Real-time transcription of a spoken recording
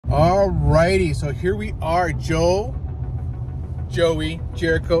Alrighty, so here we are, Joe, Joey,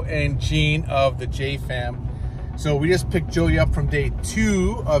 Jericho, and Gene of the J Fam. So we just picked Joey up from day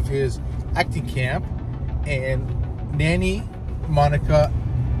 2 of his acting camp, and Nanny, Monica,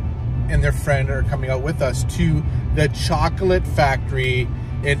 and their friend are coming out with us to the chocolate factory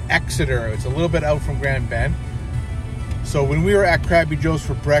in Exeter. It's a little bit out from Grand Bend. So when we were at Crabby Joe's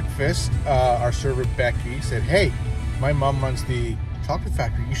for breakfast, our server Becky said, "Hey, my mom runs the chocolate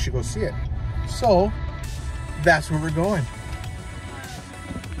factory, you should go see it." So that's where we're going.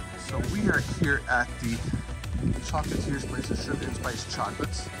 So we are here at the chocolatiers place of sugar and spice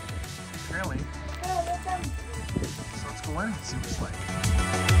chocolates. Apparently. So let's go in and see what it's like.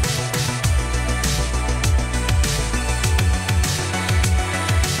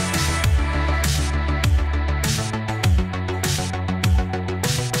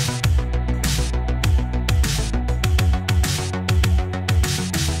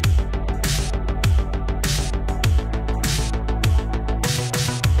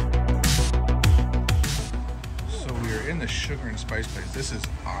 The sugar and spice place. This is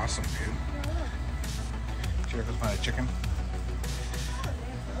awesome, dude. Jericho's buying a chicken.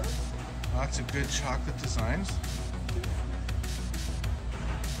 Lots of good chocolate designs.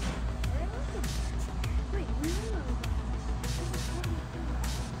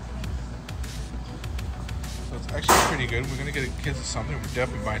 So it's actually pretty good. We're gonna get the kids something. We're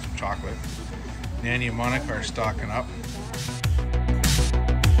definitely buying some chocolate. Nanny and Monica are stocking up.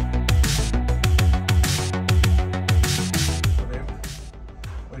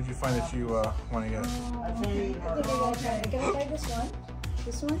 Find that you want to get? Okay, I can try this one.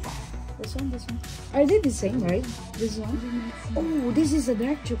 This one? This one? This one? Are they the same, right? This one? Oh, this is a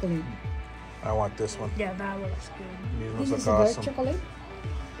dark chocolate. I want this one. Yeah, that looks good. These This look awesome. is dark chocolate?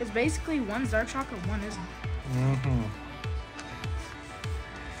 It's basically one's dark chocolate, one isn't.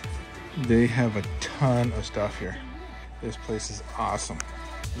 They have a ton of stuff here. This place is awesome.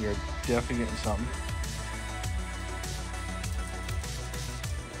 You're definitely getting something.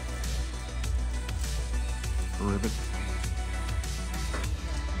 Ribbit.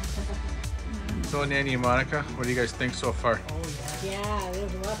 So Nanny and Monica, what do you guys think so far? Oh yeah,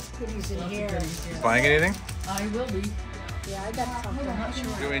 there's lots of goodies in here. Buying anything? I will be. Yeah, I got something. I'm not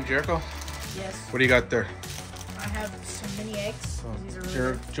sure. You and Jericho? Yes. What do you got there? I have some mini eggs. These are really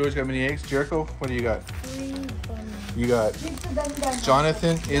good. Joey's got mini eggs. Jericho, what do you got? 3 You got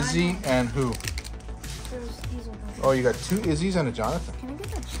Jonathan, Izzy, and who? Oh, you got 2 Izzy's and a Jonathan. Can I get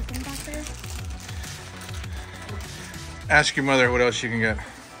that chicken back there? Ask your mother what else you can get.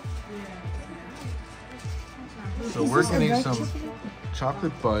 So we're getting some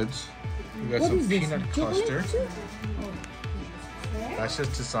chocolate buds. We got some peanut cluster. That's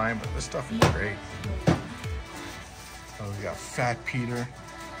just design, but this stuff is great. Oh, we got Fat Peter.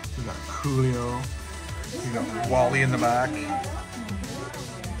 We got Coolio. We got Wally in the back. We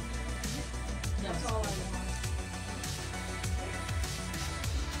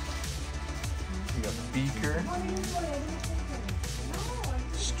got Beaker.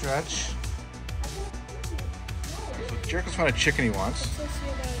 Stretch. So Jericho's found a chicken he wants.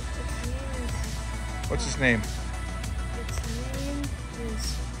 What's his name?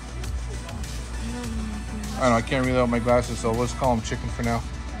 I don't know, I can't read out my glasses, so let's call him Chicken for now.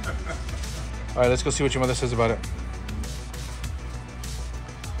 Alright, let's go see what your mother says about it.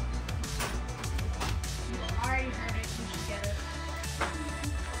 I already heard it. You should get it.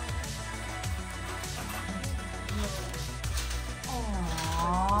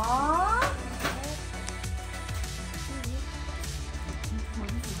 Aww.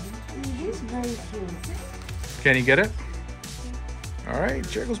 It is very cute. Can you get it? Alright,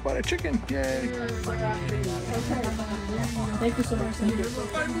 Jericho's bought a chicken. Yay! Thank you so much.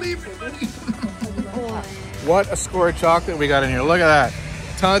 I'm leaving money. What a score of chocolate we got in here. Look at that.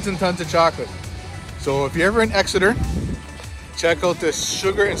 Tons and tons of chocolate. So if you're ever in Exeter, check out this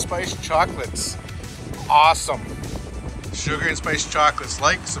sugar and spice chocolates. Awesome. Sugar and spice chocolates.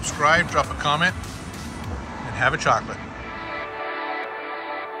 Like, subscribe, drop a comment, and have a chocolate.